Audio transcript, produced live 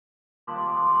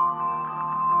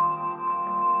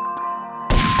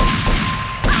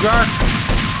shark.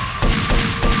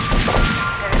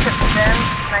 Intercept 10,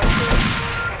 19.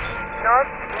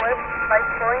 Northwest 5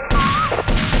 point.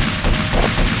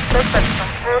 Suspect on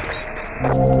foot.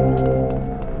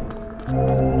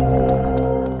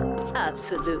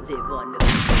 Absolutely wonderful.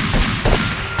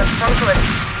 Respond to it.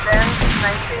 10,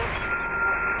 19.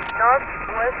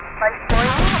 Northwest 5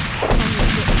 point.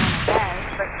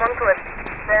 Respond to it.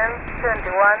 10,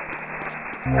 21.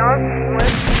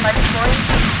 Northwest 5 point.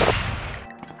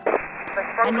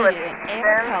 Respond to it. 10,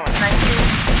 19.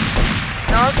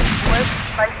 Northwest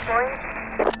 5 point.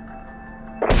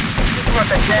 This was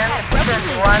a 10,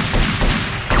 21.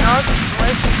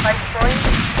 Northwest 5 point.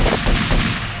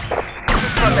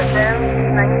 This was a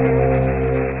 10, 19.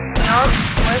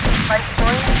 Northwest 5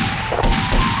 point.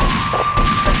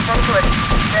 Respond to it.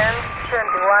 10,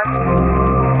 21.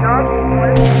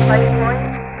 Northwest 5 point.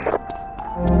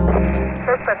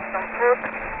 Suspect on foot.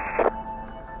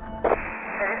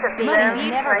 There is a 10,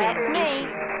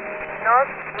 19.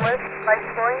 Northwest 5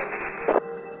 point.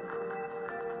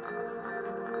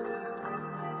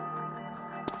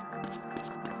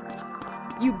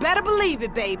 You better believe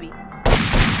it, baby.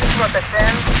 This was a 10, 19.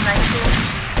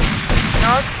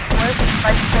 Northwest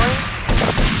 5 point.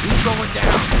 He's going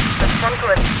down. Respond to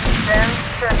it. 10,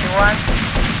 21.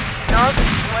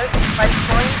 Northwest 5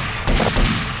 point.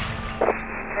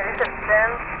 There is a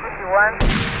 10, 51.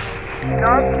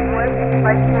 Northwest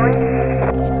 5 point.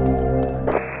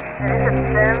 There is a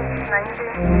 10,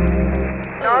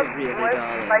 19. Northwest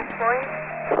 5 point.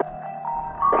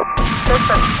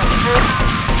 Suspect on foot.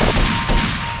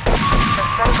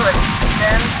 Respond to it.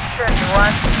 10,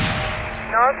 21.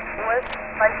 Northwest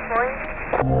 5 point.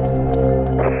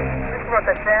 This was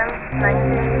a 10,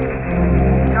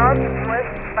 19.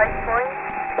 Northwest 5 point.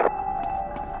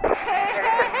 There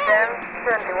is a 10,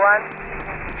 21.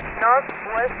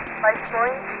 Northwest 5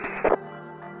 point.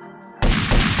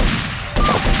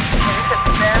 There is a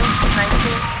 10,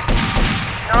 19.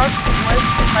 Northwest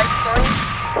 5 point.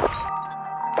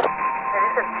 There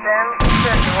is a 10,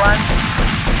 21.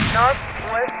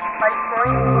 Northwest 5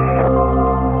 point.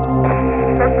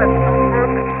 Suspect on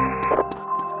foot.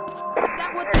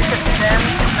 There is a 10,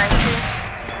 19.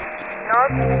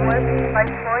 Northwest 5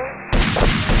 point.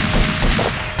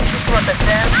 This was a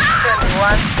 10,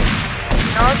 21.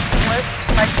 Northwest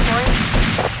 5 point.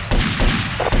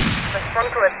 Respond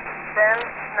to it. 10,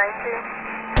 19.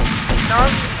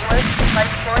 Northwest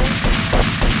 5 point.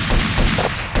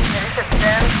 There is a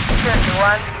 10,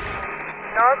 21.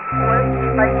 Northwest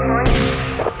 5 point.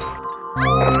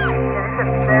 There is a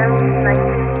 10,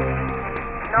 19.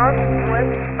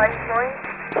 Northwest 5 point.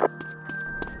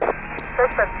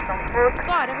 Suspect on foot.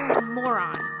 God, everyone's a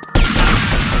moron.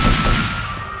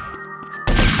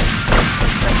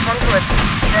 Respond to it.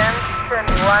 10,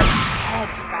 21.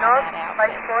 North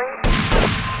 5 point.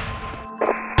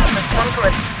 Respond to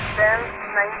it. 10,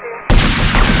 19.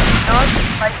 North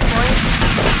 5 point.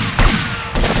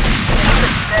 There is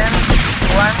a 10,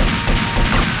 1.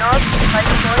 North 5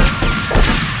 point.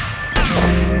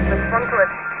 Respond to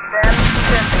it. 10,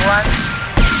 21.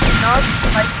 North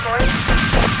 5 point.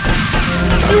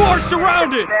 You are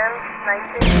surrounded! 10,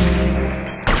 19.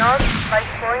 North 5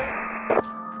 point.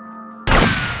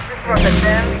 This was a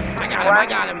 10, I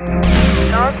got him.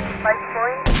 North 5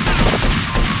 point.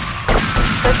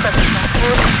 Suspect on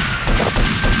foot.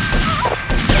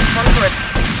 Respond to it.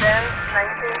 10,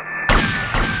 19.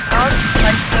 North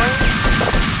 5 point.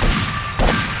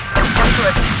 Respond to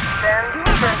it. 10,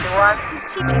 21.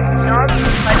 North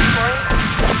 5 point.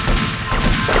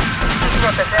 This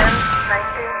was a 10,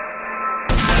 19.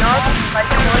 North 5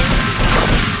 point.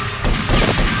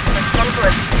 Respond to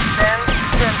it. 10,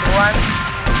 21.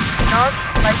 North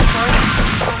 5 point.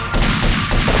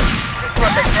 This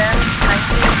was a 10,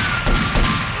 19.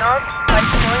 North 5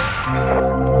 point.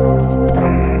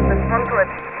 Respond to it.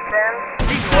 10,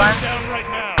 21. Down right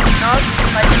now. North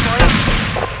 5 point.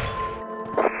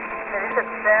 There is a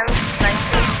 10,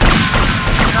 19.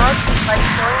 North 5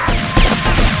 point.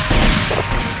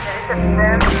 There is a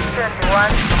 10,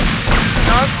 21.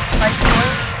 North 5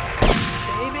 point.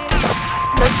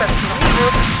 Suspect on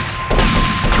foot.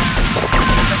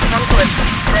 Respond to it.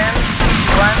 10,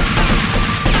 1.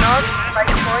 North 5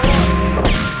 point.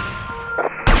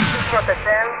 This was a 10,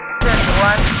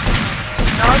 21.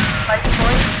 North 5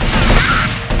 point.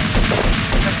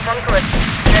 Respond to it.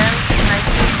 10,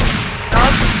 19.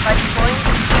 North 5 point.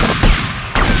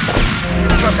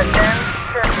 This was a 10,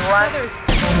 21.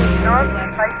 North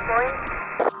 5 point.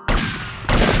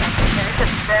 There is a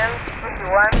 10,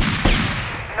 21.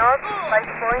 North 5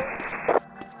 point.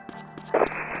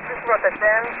 This was a 10,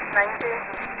 19.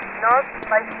 North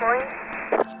 5 point.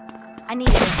 I need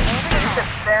an Position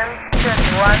 10,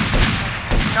 21,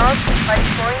 north 5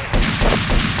 point.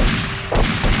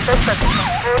 Suspect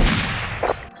on foot.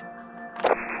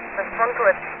 Respond to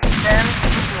it. 10,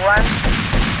 51,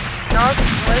 north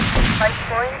west 5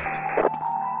 point.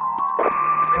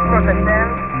 This was a 10,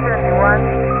 21,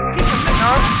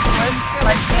 north west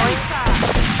 5 point.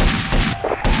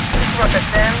 This was a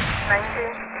 10, 19,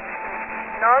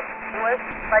 north west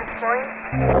 5 point.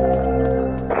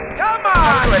 Come on,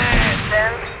 Respond to it. man!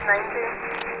 10, 19,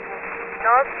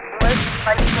 north west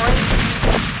 5 point.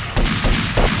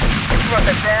 This was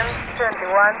a 10,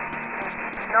 21,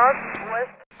 north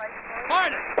west 5 point.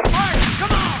 Harder! Harder!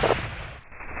 Come on!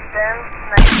 10,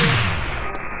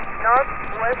 19, north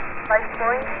west 5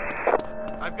 point.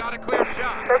 I've got a clear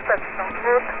shot. Suspect on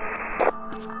foot.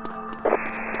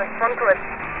 Respond to it.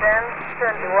 10,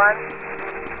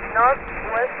 21, north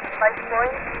west 5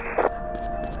 point.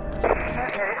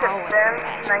 Position 10,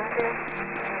 19,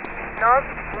 north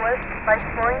west 5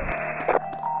 point.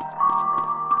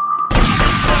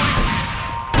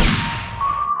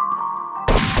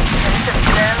 Position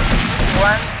 10,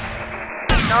 51,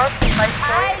 north 5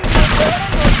 point.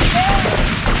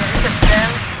 Position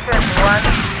 10, 21,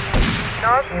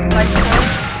 north 5 point.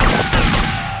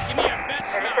 Give me your best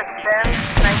Position shot. 10,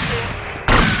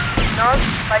 19, north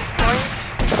 5 point.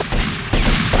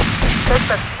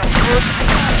 Suspect on foot.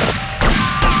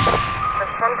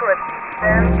 Respond to it.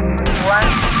 10, 21,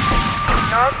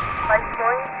 north 5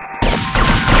 point.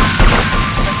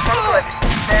 Respond to it.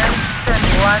 10,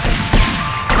 21,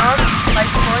 north 5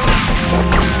 point.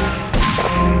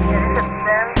 Position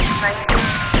 10, 19,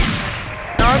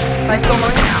 north 5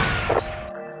 point.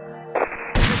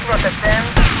 This was a 10,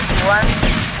 21,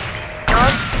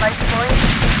 north 5 point.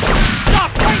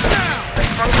 Stop right now!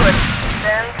 Respond to it.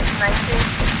 10, 19,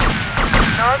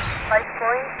 north 5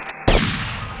 point.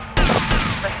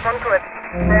 Respond to it.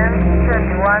 10,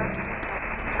 21,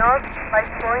 north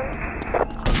 5 point.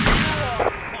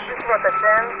 This was a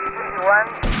 10, 21,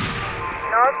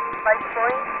 north 5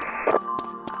 point.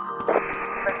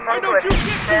 Respond to it.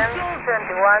 10,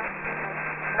 21,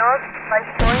 north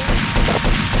 5 point.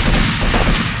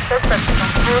 Suspect on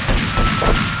foot.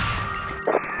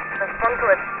 Respond to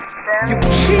it. 10, You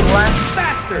cheap 21,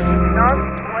 bastard! north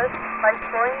west 5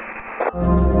 point.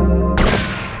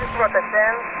 This was a 10,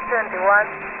 21,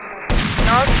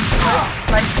 north west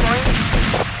 5 point.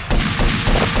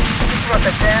 This was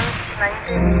a 10,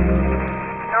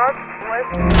 19, north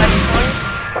west 5 point.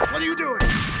 What are you doing?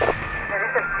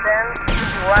 Position 10,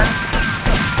 51,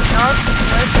 north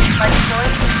west 5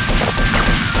 point.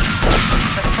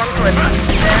 Respond to it.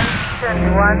 10,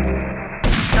 21,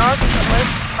 north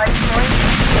west 5 point.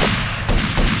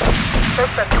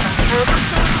 Suspect on foot.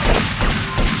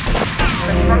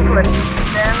 Respond to it.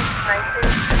 10, 19,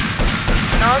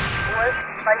 north west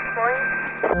 5 point.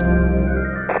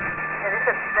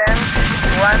 Position 10,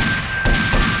 51,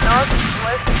 north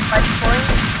west 5 point.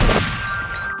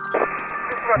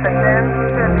 This was a 10,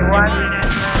 21,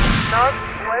 north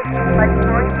west 5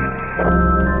 point.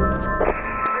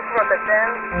 This was a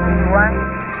 10, 21,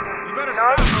 You better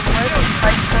north stop. west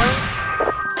 5 point.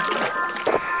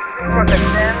 This was a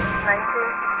 10,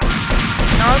 19,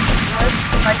 north west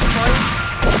 5 point.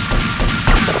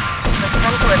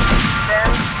 Respond to it. 10,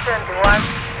 21,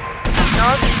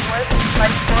 north west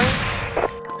 5 point.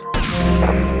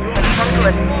 Respond to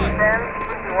it. 10,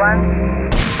 21,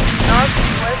 north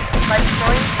west 5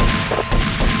 point.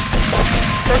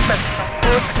 Suspect on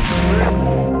foot.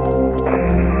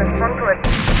 Respond to it.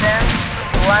 10,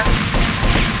 21,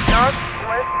 north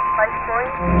west 5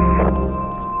 point.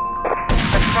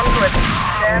 Respond to it.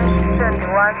 10,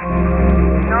 21,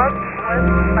 north west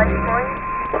 5 point.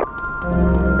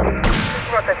 This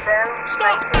was a 10,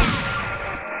 19,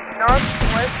 north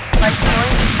west 5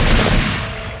 point.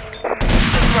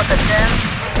 This was a 10,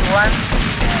 21,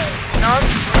 north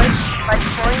west 5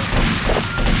 point.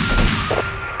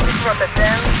 This was a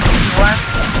 10, 21,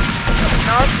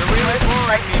 north west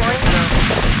 5 point.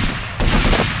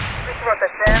 This was a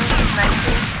 10,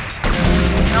 19,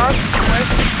 north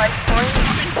west 5 point.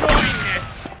 I'm enjoying this!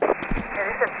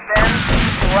 Position 10,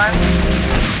 51,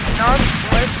 north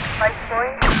west 5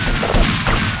 point.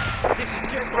 This is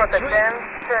This just was like a 10, training.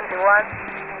 21,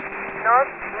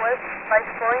 north west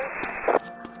 5 point.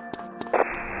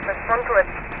 Respond to it.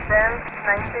 10,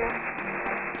 19,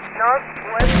 north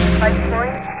west 5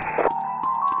 point.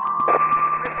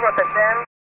 This was a 10,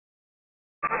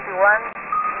 21,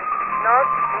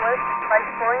 north west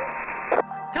 5 point.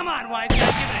 Come on, wise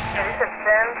guy, give it a shot. Position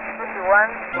 10, 51,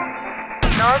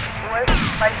 north west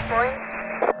 5 point.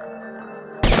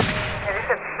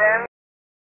 Position 10,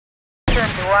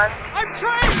 21, I'm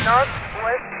trained!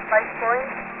 Northwest 5 point.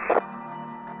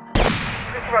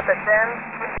 Please rotate 10.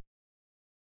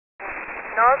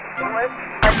 Northwest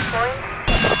 5 point.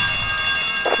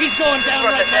 He's going down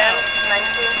right Rotate now!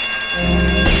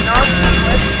 19.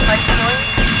 Northwest 5 point.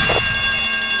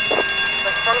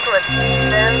 Respond to it.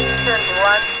 1071.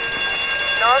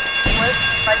 Northwest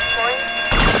 5 point.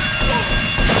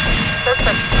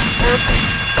 Suspect. Good.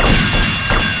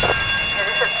 It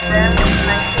is at 1019.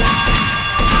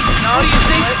 What do you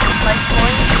think? Northwest 5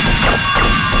 point.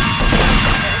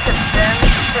 It is at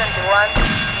 1021.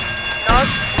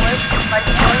 Northwest 5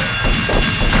 point.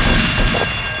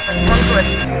 Respond to it.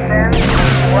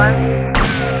 1021.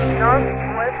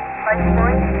 Northwest 5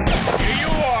 point. Here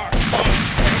you are!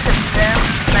 It is at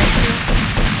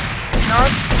 1019.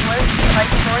 Northwest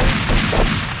 5 point.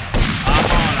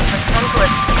 I'm on it! Respond to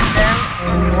it.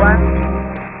 1021.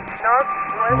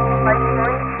 Northwest 5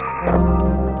 point.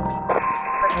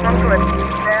 Respond to it.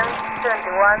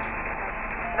 1021.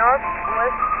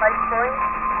 Northwest 5 point.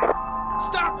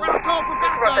 Stop! Round call for Please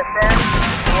backup! rotate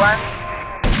 1021.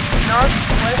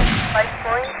 Northwest 5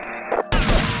 point.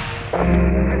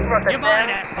 Please rotate You're mine,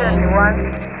 asshole. 1021.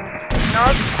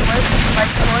 Northwest 5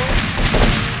 point.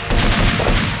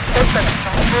 Suspect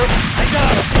on foot. I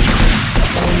got him!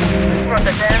 Please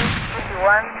rotate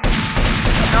 1021.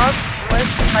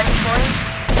 Northwest 5 point.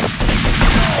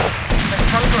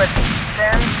 Respond to it.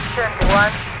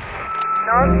 1021.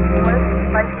 Northwest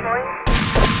 5 point.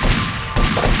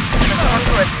 Respond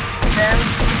to it.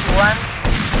 1021.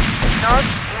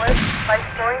 Northwest 5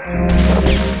 point.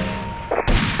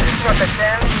 Please rotate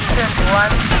 1021.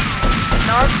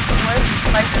 Northwest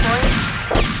 5 point.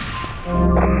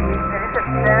 It is at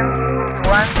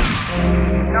 1021.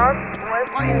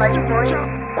 Northwest 5 point.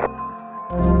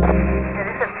 It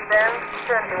is at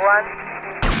 1021.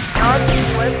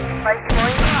 Northwest 5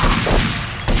 point.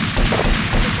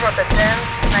 Please rotate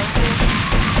 1019.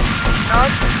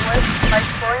 Northwest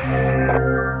 5 point.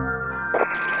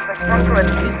 Respond to it.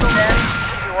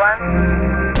 1021.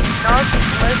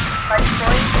 Northwest 5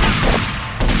 point.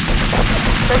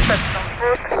 Suspect on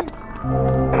foot.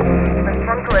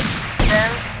 Respond to it.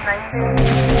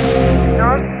 1019.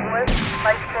 Northwest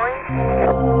 5 point.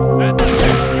 That's it!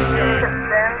 It is at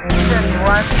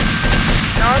 1021.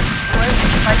 Northwest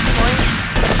 5 point.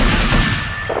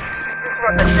 Please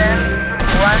rotate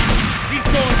 1021. He's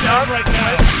going down right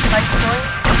now! 5 point.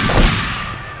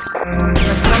 Respond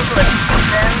to it.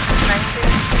 1019.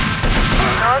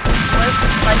 Northwest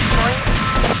 5 point.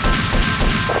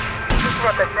 Please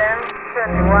rotate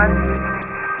 1021.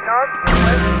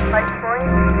 Northwest 5 point.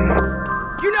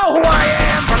 You know who I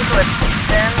am! Respond to it.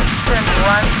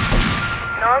 1021.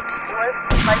 Northwest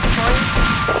 5 point.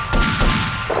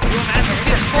 You're an It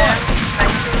is advocate at boy!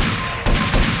 1019.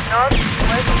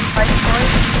 Northwest 5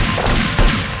 point.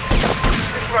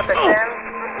 Please rotate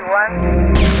 1021.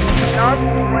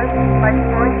 Northwest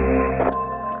 5 point.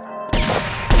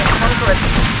 Respond to it.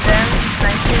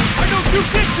 1019. I don't do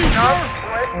 50, sir!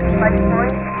 Northwest 5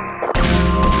 point.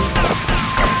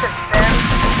 It is at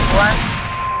 1021.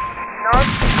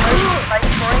 Northwest 5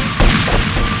 point.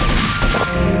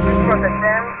 Please rotate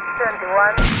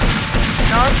 1021.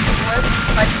 Northwest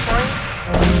 5 point.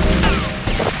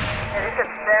 It is at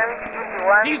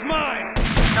 1021. He's mine!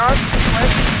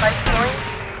 Northwest 5 point.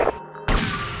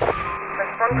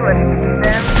 Respond to it.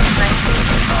 1019.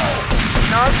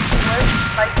 Northwest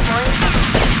 5 point.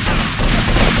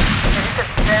 It is at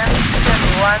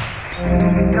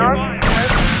 1021.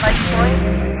 Northwest 5 point.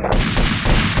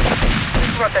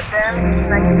 Please rotate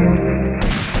 1019.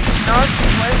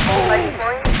 Northwest 5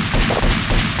 point.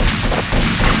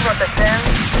 Please rotate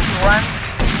 1021.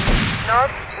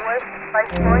 Northwest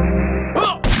 5 point.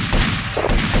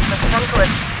 Respond to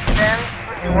it.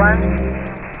 1021.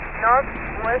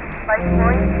 Northwest 5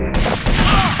 point.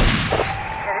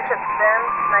 It is at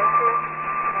 1019.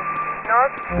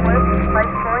 Northwest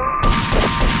 5 point.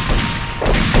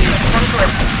 Respond to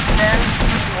it.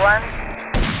 1021.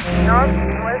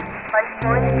 Northwest 5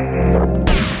 point.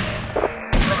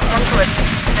 Respond to it.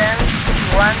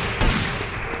 1021.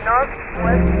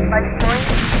 Northwest 5 point.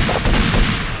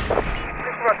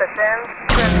 Please rotate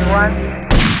 1021.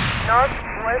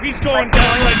 Northwest He's going 5 down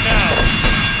point. right now!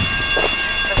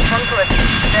 Respond to it.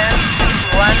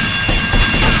 1021.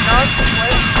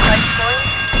 Northwest 5 point.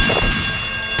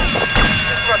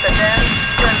 Please rotate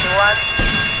 1021.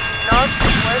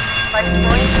 Northwest 5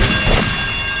 point.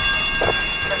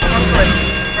 Respond to it.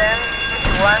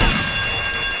 1021.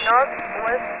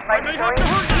 Northwest I 5 may have point. to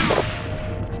hurt you!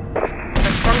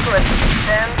 Respond to it.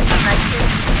 1019.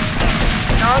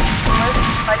 Northwest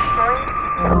 5 point.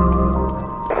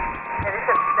 It is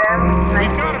at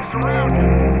 1019.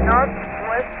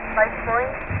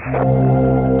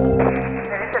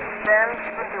 There is a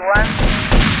 1021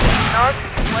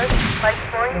 northwest 5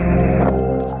 point.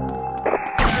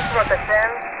 This was a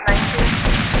 1019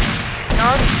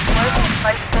 northwest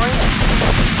 5 point.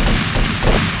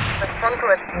 Respond to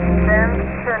a 1021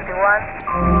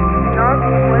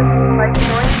 northwest 5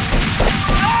 point.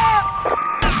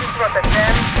 This was a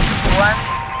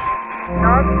 1021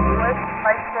 northwest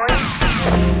 5 point.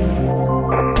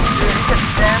 There is a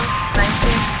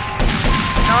 1019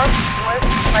 northwest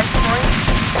 5 point.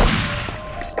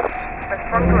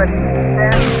 Respond to a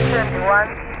 1021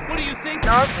 What do you think?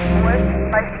 northwest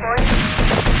 5 point.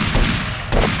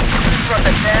 This was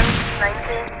a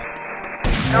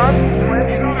 1019 northwest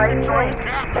He's under 5 control, point.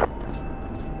 Captain.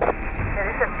 There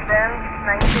is a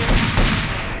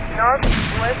 1019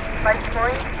 northwest 5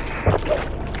 point.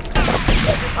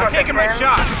 This I'm was a taking my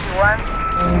shot.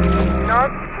 1021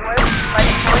 northwest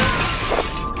 5 point.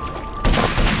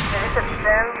 There is a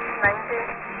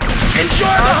 1019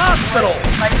 Enjoy the hospital!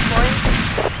 5 point.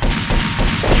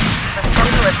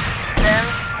 Respond to it.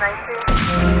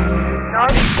 1019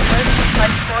 northwest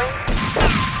 5 point.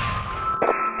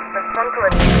 Respond to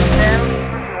it.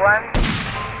 1021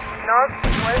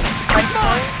 northwest 5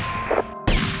 point.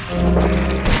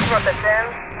 This was a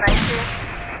 1019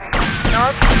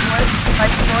 northwest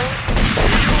 5 point.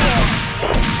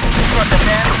 This was a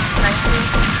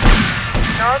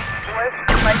 1019 northwest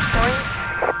 5 point.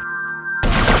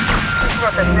 This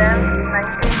was a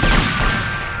 1019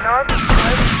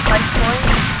 northwest 5 point.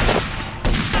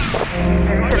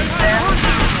 There is a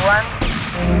 1021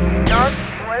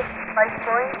 northwest 5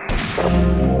 point.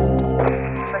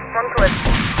 Respond to it.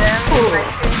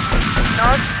 1019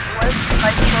 northwest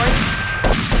 5 point.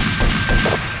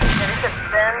 There is a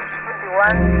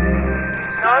 1021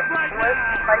 northwest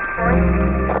 5 point.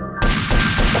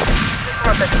 This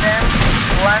was a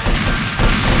 1021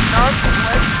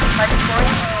 northwest 5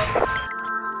 point.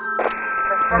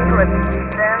 Respond to it.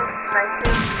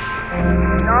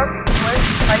 1019 northwest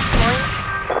 5 point.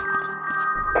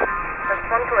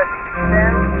 Respond to it.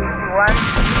 1021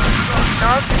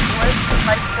 northwest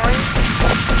 5 point.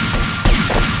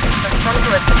 Respond to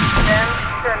it.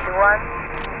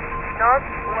 1021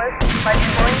 northwest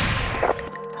 5 point.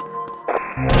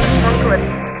 Respond to it.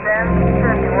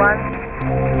 1021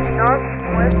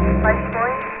 northwest 5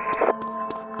 point.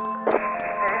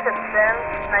 There is a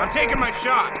 1019 I'm taking my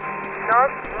shot.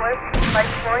 northwest 5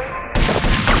 point.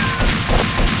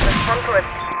 Respond to it.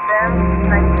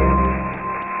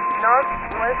 1019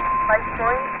 northwest 5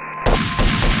 point.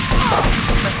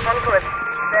 Respond to it.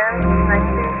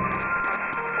 1019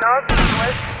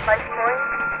 northwest 5 point.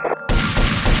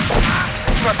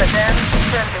 This was a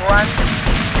 1021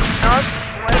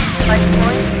 northwest 5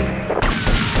 point.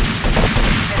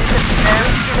 There is a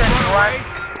 1021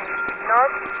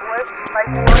 northwest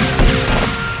 5 point.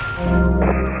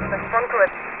 Respond to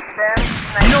it.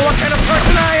 1019 You know what kind of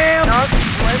person I am?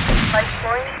 northwest 5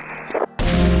 point.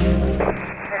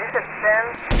 There is a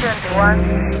 1021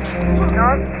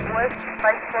 northwest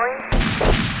 5 point.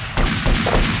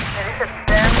 There is a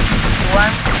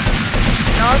 1021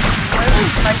 northwest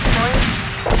 5 point.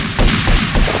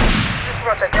 This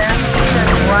was a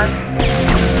 1021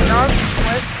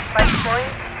 northwest 5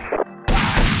 point.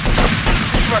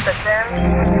 This was a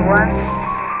 1021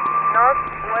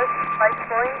 northwest 5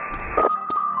 point.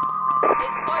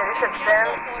 There is a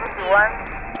 1021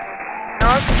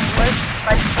 northwest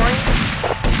 5 point.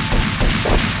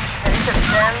 There is a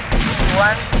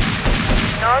 1021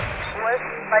 northwest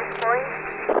 5 point.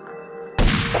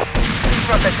 This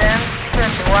was a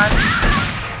 1021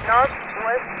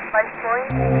 northwest 5 point.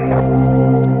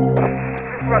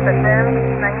 This was a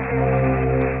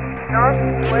 1019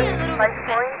 northwest 5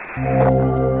 point.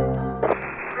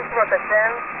 This was a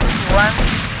 1021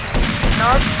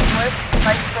 northwest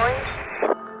 5 point.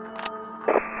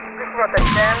 This was a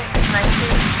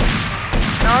 1019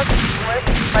 northwest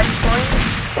 5 point.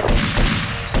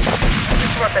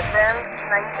 This was a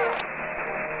 1019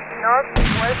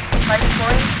 northwest 5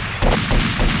 point.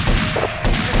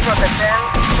 This was a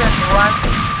 1021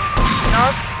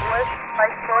 northwest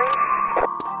 5 point.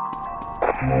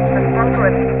 Respond to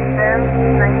it.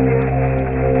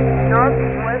 1019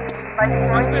 northwest 5 I've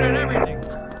point. been at everything.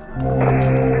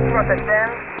 This was a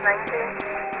 1019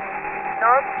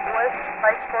 northwest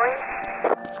 5 point.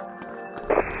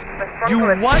 Respond You to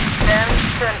it. what?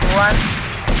 1021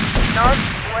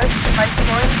 northwest 5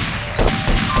 point.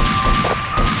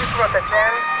 This was a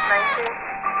 1019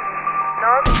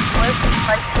 northwest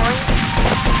 5 point.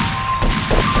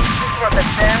 This was a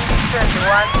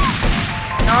 1021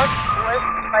 northwest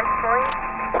 5 point.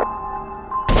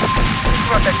 This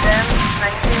was a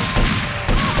 1019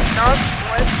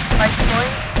 northwest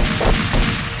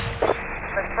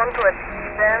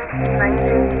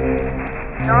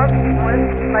Northwest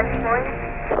 5 point.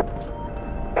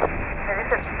 There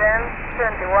is a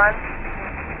 1071.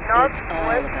 It's all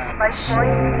Northwest about 5 the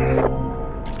point. shoes.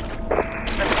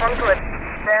 Respond to it.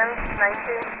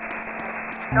 1090.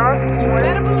 You Northwest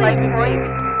better 5 believe it, point.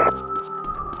 baby.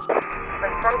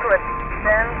 Respond to it.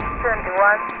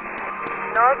 1071.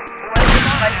 Northwest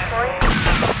 5 point.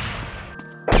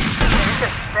 There is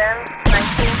a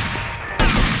 1090.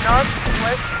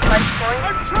 Northwest 5 point.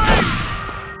 I'm trying!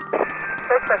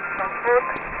 Suspect on foot.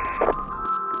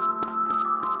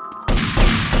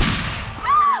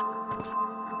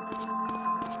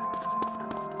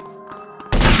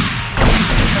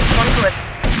 Respond to it.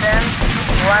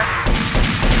 1051.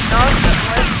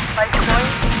 Northwest 5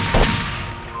 point.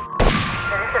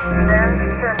 There is a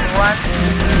 1071.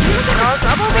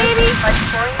 trouble, baby? 5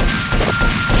 point.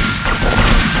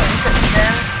 There is a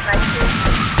 1090.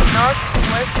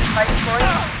 Northwest 5 point.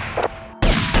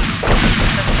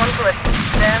 Respond to it.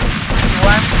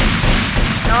 1051.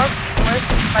 Northwest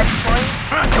 5 point.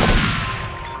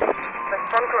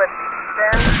 Respond to it.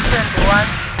 1021.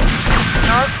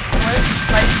 Northwest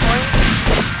 5 point.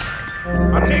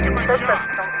 I'm taking my Suspect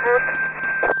shot. on foot.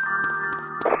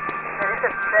 There is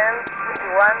a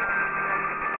 1051.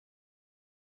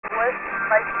 West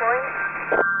 5 point.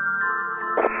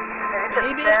 There is a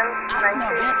Baby, I 1090.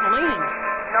 smell gasoline.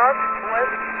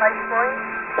 Northwest 5 point.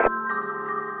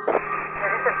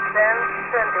 There is a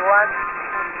 1071.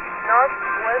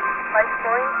 Northwest 5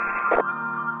 point.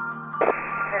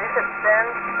 There is a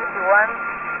 1051.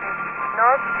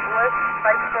 Northwest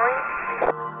 5 point.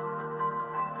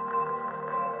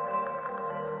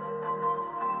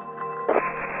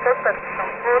 Suspect on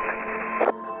foot.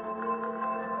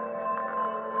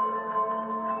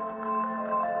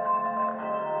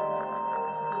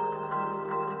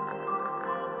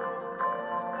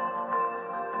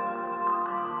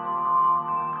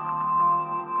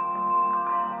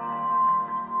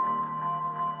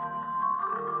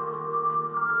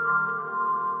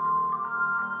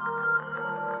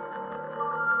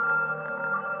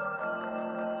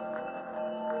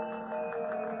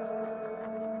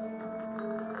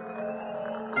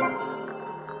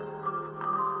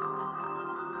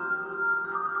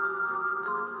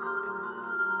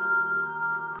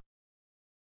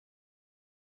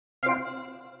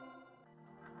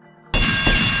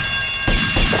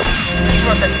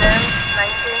 For the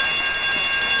 1090.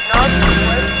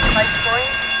 Northwest 5 point.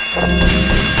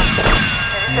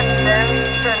 There is a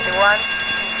 1071.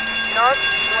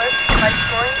 Northwest 5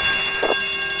 point.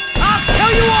 I'll kill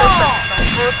you all! Suspect on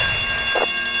foot.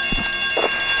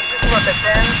 This is for the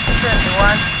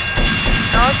 1071.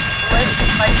 Northwest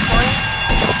 5 point.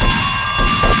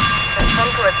 Respond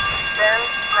to it.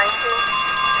 1090.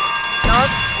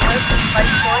 Northwest 5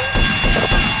 point.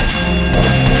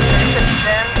 There is a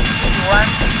 1051.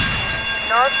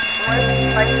 Northwest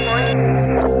 5 point.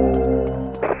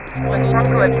 Respond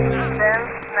to it.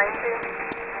 1090.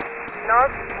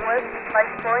 Northwest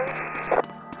 5 point.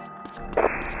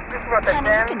 This is for the Honey,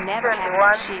 you can never have 1021.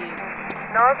 enough shoes.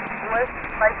 Northwest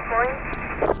 5 point.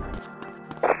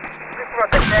 This is for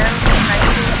the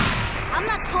 1090. I'm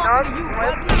not talking to you,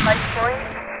 Northwest Buzzy. 5 point.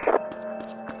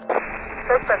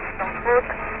 Suspect on foot.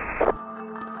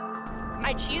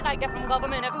 My cheese I get from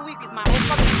government every week is my whole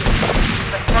fucking year.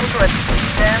 Respond to it.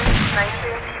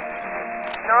 1090.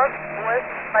 Northwest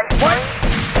 5 point.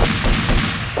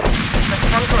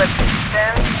 Respond to it.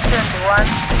 1071.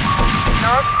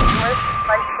 Northwest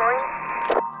 5 point.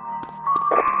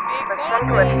 Hey, Respond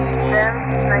to God, it.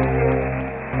 1090.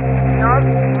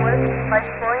 Northwest 5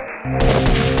 point.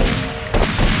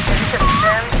 There is a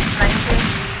 1090.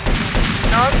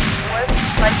 Northwest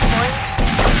 5 point.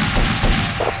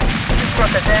 This is for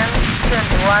the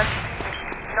 1021.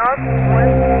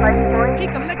 Northwest 5 point. He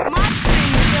can lick my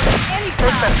finger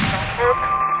anytime. Suspect on foot.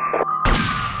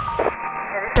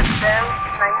 There is a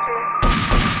 1090.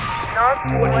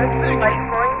 Northwest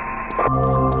 5 point.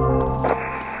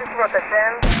 This is for the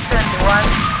 1021.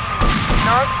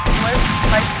 Northwest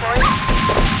 5 point.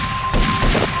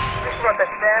 This is for the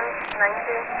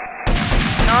 1090.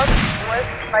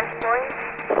 Northwest 5 point.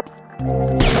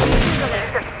 There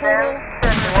is a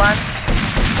 1071.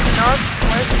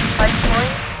 Northwest 5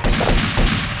 point.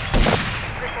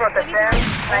 This is for the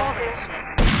 1090.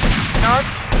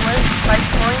 Northwest 5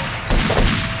 point.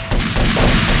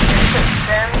 There is a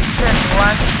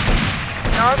 1071.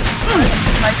 Northwest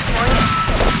 5 point.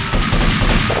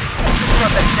 This is for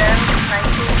the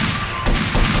 1090.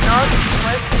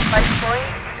 Northwest 5 point.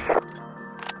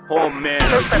 Oh man,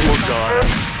 are Suspect you on a god? foot.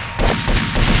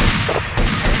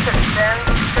 There is a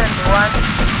 1071.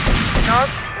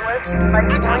 Northwest 5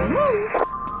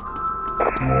 point.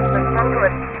 Respond to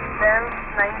it. 10,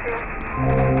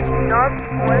 19.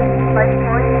 Northwest 5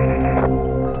 point.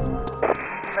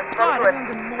 Respond to it.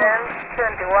 10,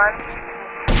 21.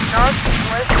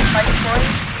 Northwest 5 point.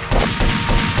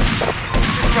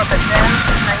 For the 10,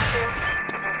 19.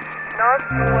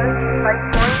 Northwest 5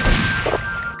 point.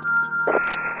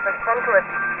 Respond to it.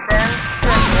 10,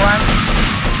 21.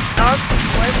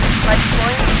 Northwest 5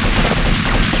 point.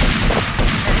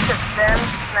 It is 10,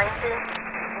 19.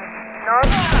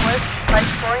 Northwest 5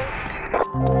 point.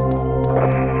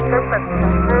 Perfect.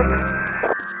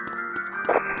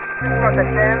 For the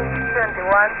 10,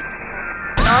 21.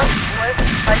 Northwest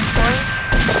 5 point.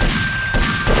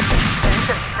 It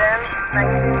is 10,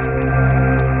 19.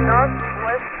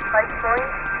 Northwest 5 point.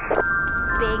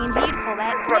 Big and beautiful,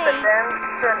 that For the 10,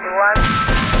 21.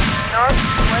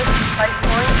 Northwest 5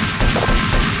 point.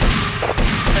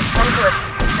 Respond to it.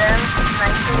 10,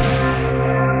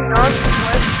 19.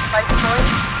 Northwest 5 point.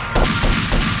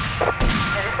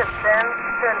 It is 10,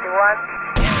 21.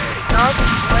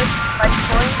 Northwest 5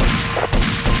 point.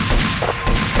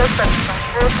 Perfect.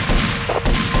 Good.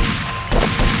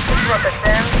 For the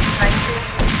 10, 19.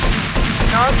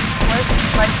 Northwest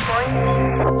 5 point.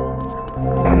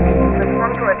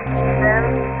 Respond to it.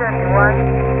 10, 21.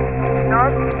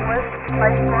 Northwest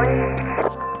 5 point.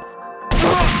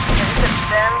 It is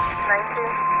 10,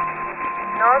 19.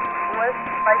 Northwest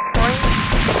 5 point.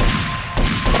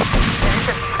 It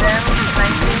is 10,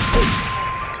 19.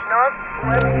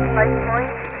 Northwest 5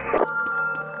 point.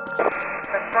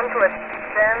 Respond to it.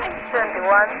 10,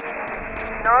 21.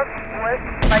 Northwest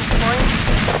 5 point.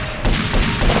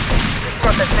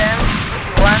 For the 10,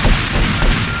 21.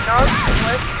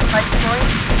 Northwest 5 point.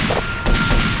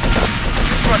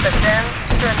 For the 10,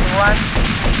 21.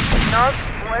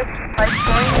 Northwest 5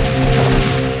 point.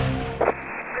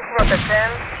 For the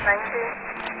 10, 19.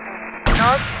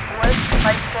 Northwest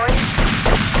 5 point.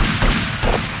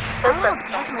 I'll Perfect.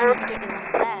 definitely get you one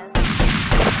of those.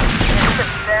 It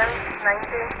is 10,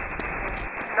 19.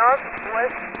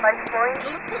 Northwest 5 point.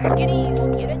 ¿Quieres de algo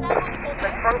de comer?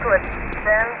 Respond to it.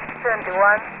 10,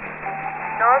 21.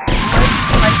 Northwest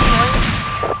 5 point.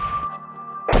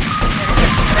 It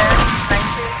is 10,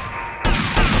 19.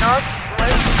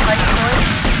 Northwest 5 point.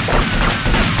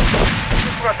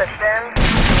 For the 10,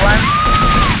 21.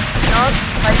 North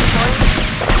 5 point.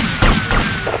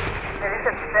 It is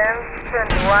 10,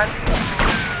 21.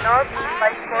 North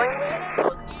 5 point.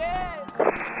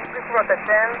 For the 10,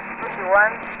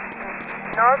 21.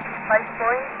 North 5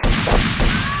 point.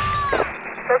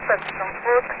 Perfect. Some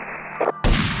food.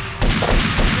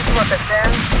 For the 10,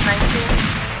 19.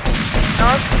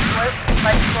 Northwest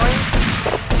 5 point.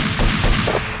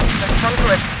 Respond to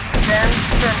it. 10,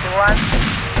 21.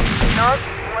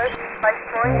 Northwest 5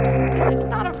 point. This is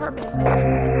none of her business.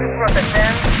 For the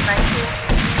 10, 19.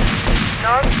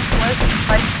 Northwest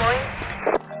 5 point.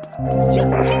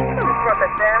 For the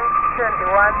 10,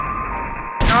 21.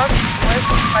 Northwest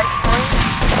 5 point.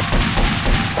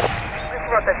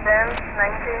 For the 10,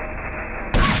 19.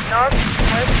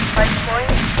 Northwest 5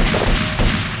 point.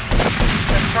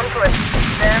 Respond to it.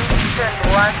 10,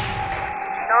 21.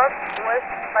 Northwest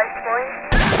 5 point.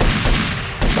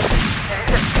 It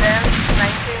is 10,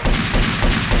 19.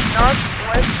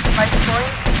 Northwest 5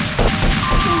 point.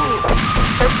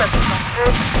 Perfect.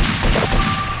 Good.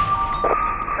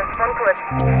 Respond to it.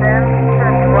 10,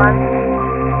 21.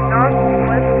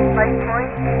 Northwest 5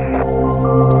 point.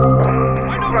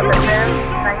 For the 10,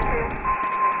 19.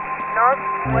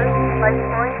 Northwest 5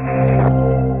 point.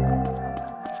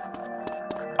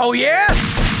 Oh yeah?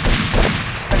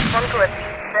 Respond to it.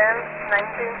 10,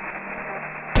 19.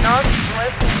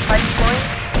 Northwest 5 point.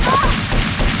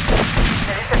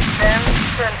 It is 10,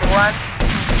 21.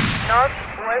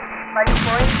 Northwest 5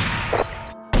 point.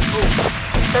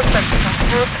 Perfect.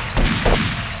 Good.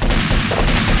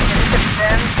 It is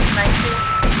 10, 19.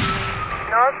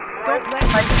 Northwest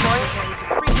 5 point.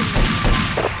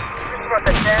 For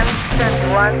the 10,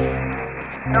 21.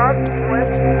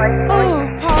 Northwest 5 point.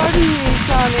 Pardon me,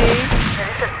 Sonny.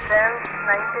 It is 10,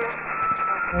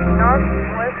 19.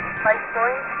 Northwest 5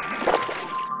 point.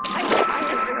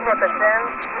 For the 10,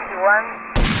 21.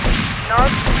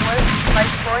 Northwest 5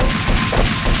 point.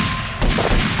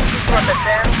 For the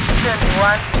 10,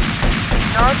 21.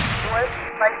 Northwest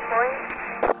 5 point.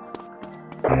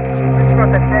 For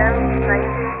the 10,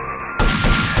 19.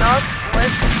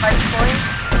 Northwest 5 point.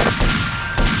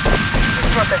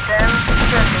 For the 10,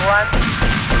 21.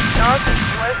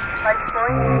 Northwest 5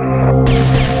 point.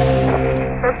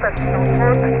 Perfect.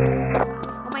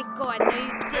 Oh my god, no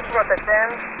you didn't. For the 10,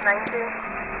 19.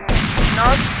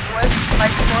 Northwest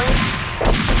 5 point.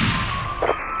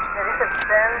 It is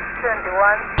 1071.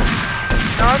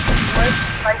 Northwest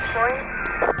 5 point.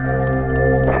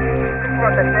 This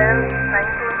was a 1019.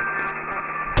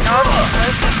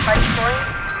 Northwest 5 point.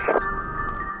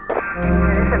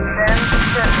 There is a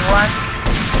 1021.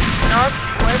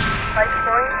 Northwest 5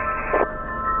 point.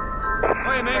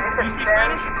 Hey, man, There you is speak a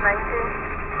Spanish?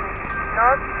 1019.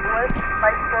 Northwest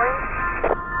 5 point.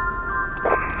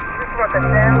 This was a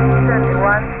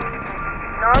 1031.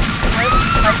 Northwest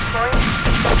 5 point.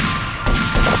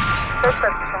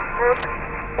 Suspect on foot.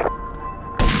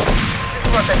 This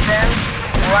was a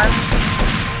 10-1.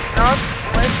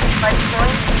 Northwest 5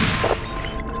 point.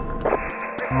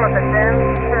 This was a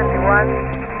 10-31.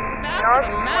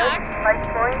 Northwest 5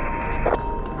 point.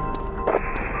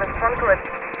 Respond to a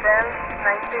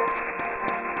 10-19.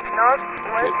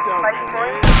 Northwest 5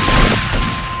 point.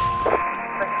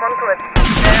 Respond to a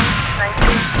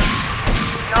 10-19.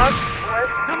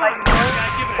 Northwest 5 point.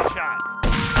 Give it a shot.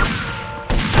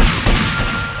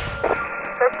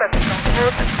 Suspect on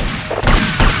foot.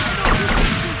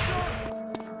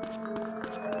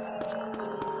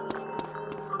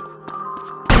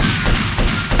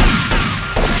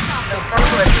 Respond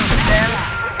to a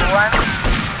 10-1.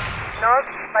 North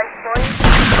 5 point.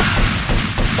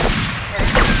 There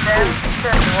is a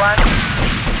 10-31.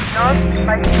 North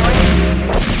 5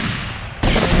 point.